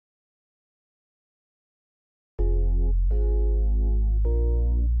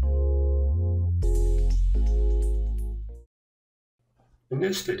In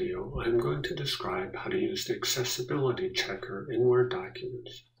this video, I'm going to describe how to use the accessibility checker in Word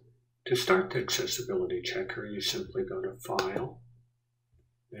documents. To start the accessibility checker, you simply go to File,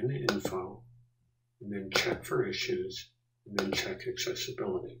 then Info, and then Check for Issues, and then Check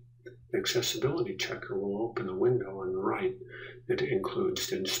Accessibility. The accessibility checker will open a window on the right that includes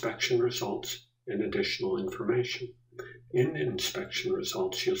the inspection results and additional information. In the inspection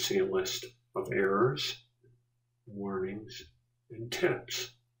results, you'll see a list of errors, warnings, and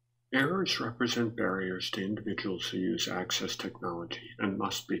tips. Errors represent barriers to individuals who use access technology and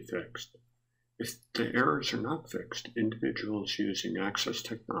must be fixed. If the errors are not fixed, individuals using access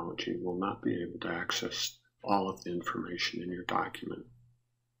technology will not be able to access all of the information in your document.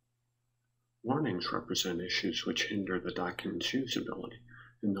 Warnings represent issues which hinder the document's usability,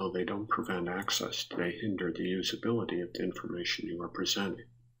 and though they don't prevent access, they hinder the usability of the information you are presenting.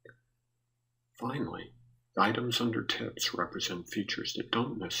 Finally, the items under tips represent features that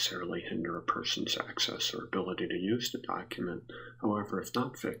don't necessarily hinder a person's access or ability to use the document. However, if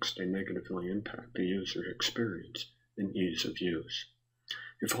not fixed, they negatively impact the user experience and ease of use.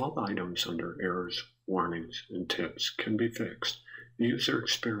 If all the items under errors, warnings, and tips can be fixed, the user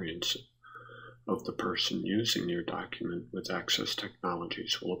experience of the person using your document with access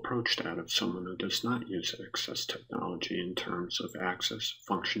technologies will approach that of someone who does not use access technology in terms of access,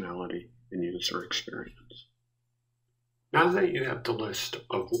 functionality, and user experience. Now that you have the list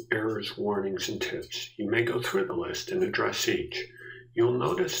of errors, warnings, and tips, you may go through the list and address each. You'll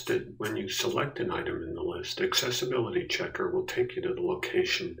notice that when you select an item in the list, the accessibility checker will take you to the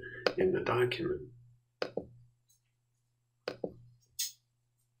location in the document.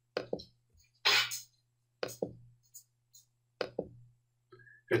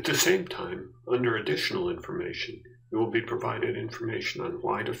 At the same time, under additional information, you will be provided information on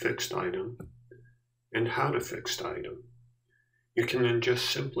why to fix the item and how to fix the item. You can then just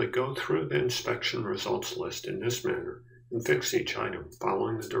simply go through the inspection results list in this manner and fix each item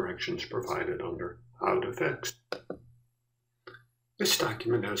following the directions provided under How to Fix. This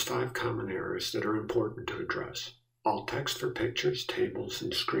document has 5 common errors that are important to address: alt text for pictures, tables,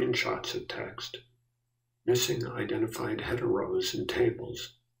 and screenshots of text, missing identified header rows and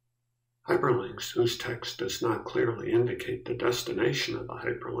tables, hyperlinks whose text does not clearly indicate the destination of the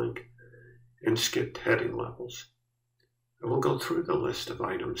hyperlink, and skipped heading levels. I will go through the list of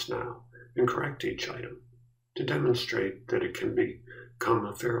items now and correct each item to demonstrate that it can become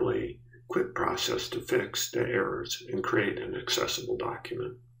a fairly quick process to fix the errors and create an accessible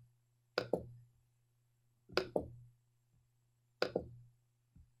document.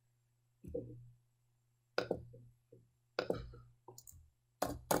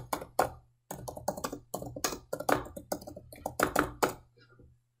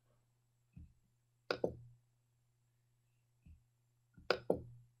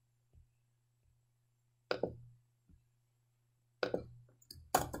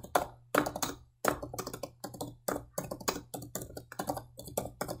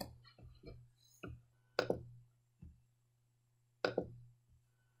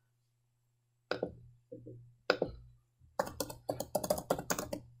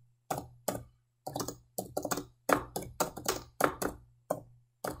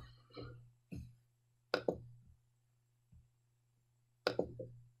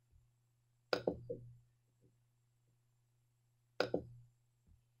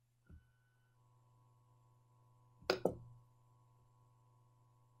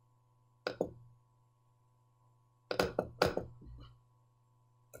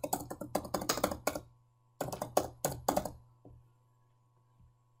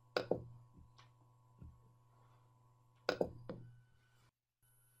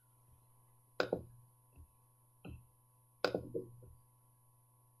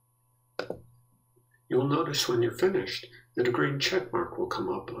 You'll notice when you're finished that a green checkmark will come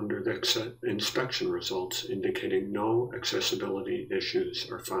up under the inspection results indicating no accessibility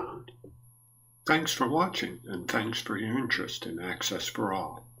issues are found. Thanks for watching, and thanks for your interest in Access for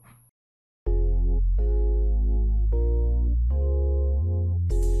All.